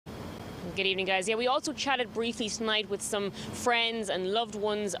Good evening, guys. Yeah, we also chatted briefly tonight with some friends and loved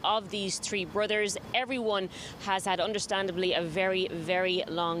ones of these three brothers. Everyone has had, understandably, a very, very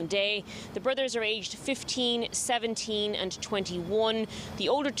long day. The brothers are aged 15, 17 and 21. The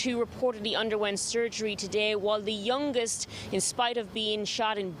older two reportedly underwent surgery today, while the youngest, in spite of being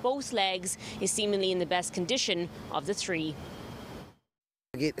shot in both legs, is seemingly in the best condition of the three.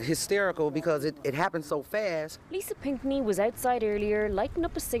 I get hysterical because it happened so fast. Lisa Pinkney was outside earlier lighting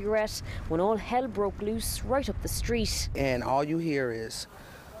up a cigarette when all hell broke loose right up the street. And all you hear is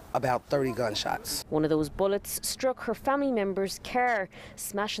about 30 gunshots. One of those bullets struck her family member's car,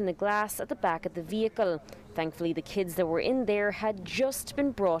 smashing the glass at the back of the vehicle. Thankfully, the kids that were in there had just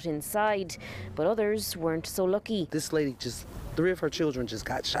been brought inside, but others weren't so lucky. This lady, three of her children just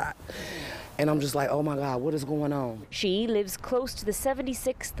got shot. And I'm just like, oh my God, what is going on? She lives close to the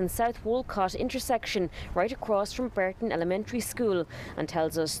 76th and South Wolcott intersection, right across from Burton Elementary School, and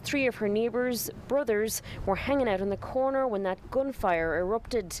tells us three of her neighbours' brothers were hanging out on the corner when that gunfire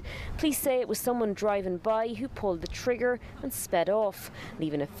erupted. Police say it was someone driving by who pulled the trigger and sped off,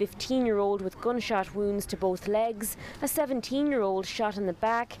 leaving a 15-year-old with gunshot wounds to both legs, a 17-year-old shot in the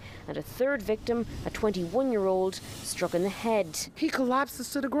back, and a third victim, a 21-year-old, struck in the head. He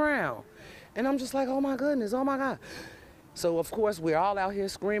collapses to the ground. And I'm just like, oh my goodness, oh my God. So of course we're all out here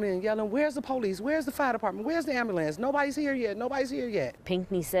screaming and yelling, where's the police? Where's the fire department? Where's the ambulance? Nobody's here yet, nobody's here yet.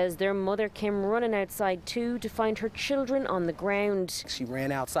 Pinkney says their mother came running outside too to find her children on the ground. She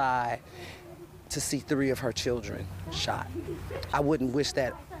ran outside to see three of her children shot. I wouldn't wish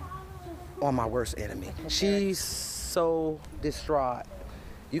that on my worst enemy. She's so distraught.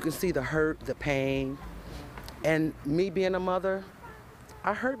 You can see the hurt, the pain, and me being a mother,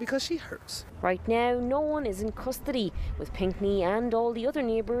 I hurt because she hurts. Right now, no one is in custody, with Pinkney and all the other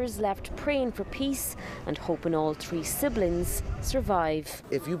neighbours left praying for peace and hoping all three siblings survive.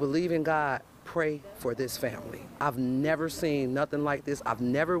 If you believe in God, pray for this family. I've never seen nothing like this. I've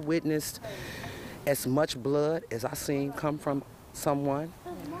never witnessed as much blood as I've seen come from someone.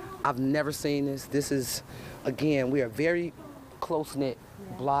 I've never seen this. This is, again, we are very close-knit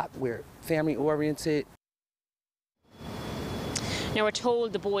block. We're family-oriented. Now, we're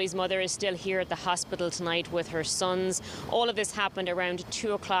told the boy's mother is still here at the hospital tonight with her sons. All of this happened around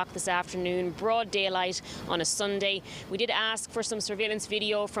 2 o'clock this afternoon, broad daylight on a Sunday. We did ask for some surveillance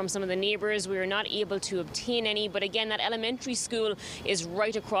video from some of the neighbours. We were not able to obtain any, but again, that elementary school is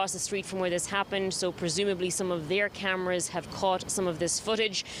right across the street from where this happened, so presumably some of their cameras have caught some of this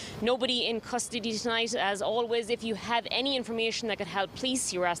footage. Nobody in custody tonight. As always, if you have any information that could help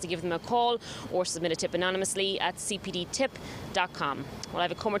police, you're asked to give them a call or submit a tip anonymously at cpdtip.com. Well, I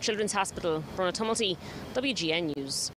have a Comer Children's Hospital, Bronagh Tumulty, WGN News.